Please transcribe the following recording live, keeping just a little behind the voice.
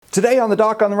Today on the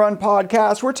Doc on the Run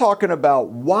podcast, we're talking about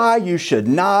why you should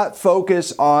not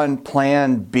focus on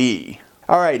Plan B.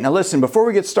 All right, now listen, before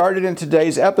we get started in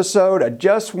today's episode, I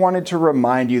just wanted to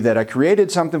remind you that I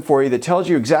created something for you that tells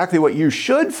you exactly what you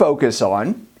should focus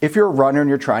on if you're a runner and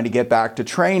you're trying to get back to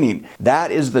training.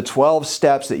 That is the 12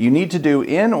 steps that you need to do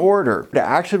in order to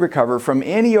actually recover from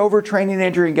any overtraining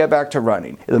injury and get back to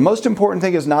running. The most important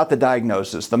thing is not the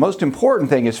diagnosis. The most important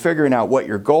thing is figuring out what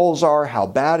your goals are, how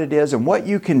bad it is, and what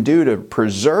you can do to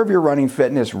preserve your running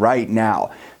fitness right now.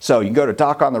 So you can go to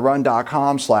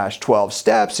docontherun.com/12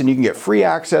 steps and you can get free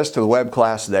access to the web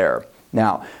class there.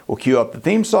 Now, we'll cue up the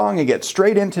theme song and get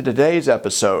straight into today's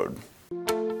episode.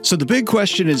 So the big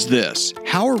question is this: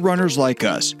 how are runners like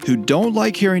us, who don't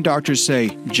like hearing doctors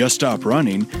say, just stop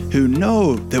running, who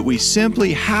know that we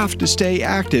simply have to stay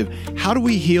active, how do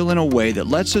we heal in a way that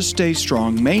lets us stay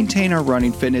strong, maintain our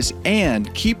running fitness,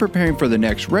 and keep preparing for the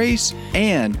next race,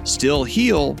 and still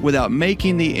heal without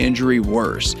making the injury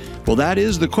worse? Well, that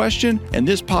is the question, and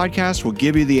this podcast will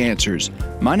give you the answers.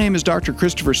 My name is Dr.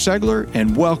 Christopher Segler,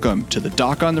 and welcome to the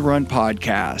Doc on the Run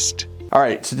podcast. All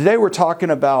right, so today we're talking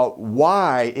about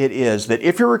why it is that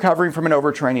if you're recovering from an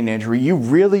overtraining injury, you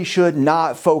really should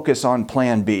not focus on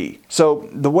Plan B. So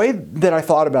the way that I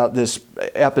thought about this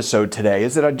episode today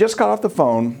is that I just got off the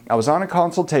phone. I was on a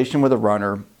consultation with a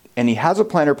runner, and he has a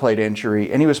plantar plate injury,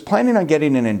 and he was planning on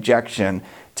getting an injection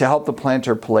to help the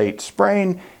plantar plate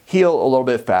sprain heal a little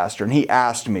bit faster. And he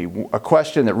asked me a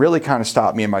question that really kind of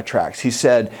stopped me in my tracks. He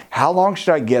said, "How long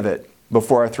should I give it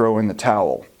before I throw in the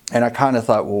towel?" And I kind of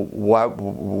thought, well, what,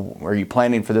 are you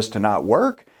planning for this to not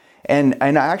work? And I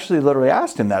actually literally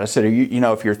asked him that. I said,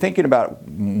 if you're thinking about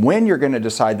when you're going to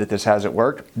decide that this hasn't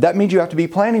worked, that means you have to be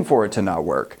planning for it to not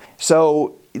work.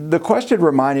 So the question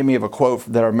reminded me of a quote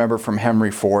that I remember from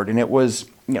Henry Ford, and it was,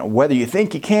 whether you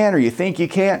think you can or you think you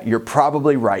can't, you're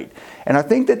probably right. And I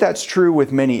think that that's true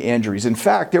with many injuries. In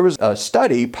fact, there was a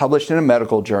study published in a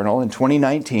medical journal in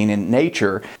 2019 in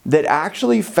Nature that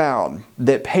actually found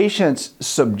that patients'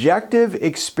 subjective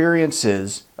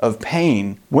experiences of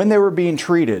pain when they were being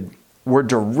treated were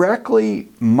directly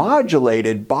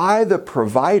modulated by the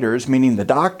providers, meaning the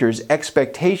doctor's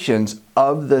expectations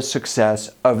of the success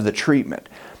of the treatment.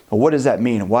 Well, what does that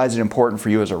mean? Why is it important for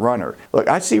you as a runner? Look,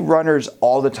 I see runners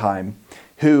all the time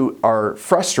who are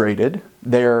frustrated.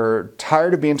 They're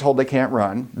tired of being told they can't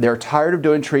run. They're tired of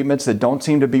doing treatments that don't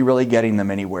seem to be really getting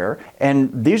them anywhere.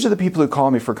 And these are the people who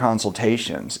call me for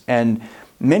consultations. And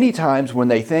many times when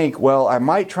they think, well, I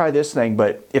might try this thing,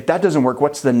 but if that doesn't work,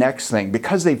 what's the next thing?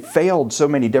 Because they've failed so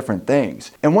many different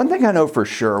things. And one thing I know for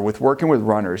sure with working with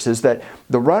runners is that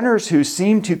the runners who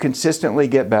seem to consistently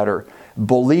get better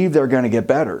believe they're going to get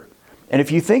better. And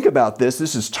if you think about this,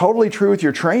 this is totally true with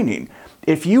your training.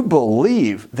 If you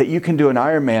believe that you can do an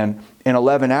Ironman in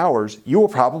 11 hours, you will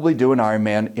probably do an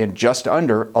Ironman in just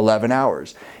under 11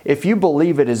 hours. If you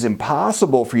believe it is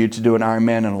impossible for you to do an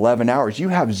Ironman in 11 hours, you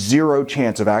have zero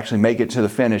chance of actually making it to the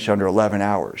finish under 11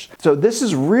 hours. So this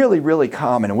is really, really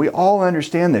common, and we all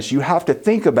understand this. You have to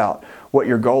think about what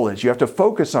your goal is. You have to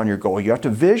focus on your goal. You have to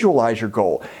visualize your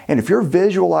goal. And if you're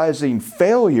visualizing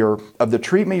failure of the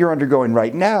treatment you're undergoing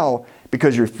right now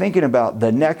because you're thinking about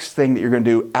the next thing that you're going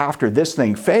to do after this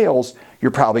thing fails, you're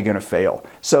probably going to fail.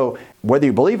 So whether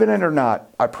you believe in it or not,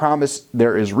 I promise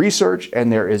there is research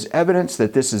and there is evidence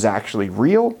that this is actually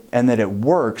real and that it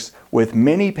works with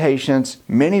many patients,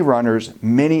 many runners,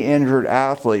 many injured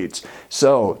athletes.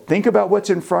 So think about what's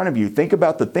in front of you. Think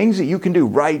about the things that you can do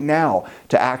right now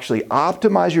to actually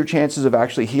optimize your chances of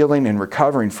actually healing and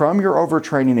recovering from your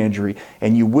overtraining injury,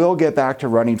 and you will get back to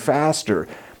running faster.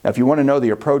 Now, if you want to know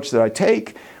the approach that I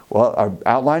take, well, I've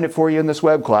outlined it for you in this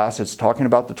web class. It's talking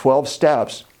about the 12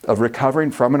 steps of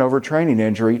recovering from an overtraining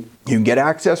injury. You can get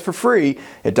access for free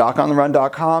at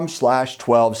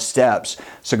docontherun.com/12 steps.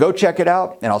 So go check it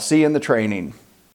out, and I'll see you in the training.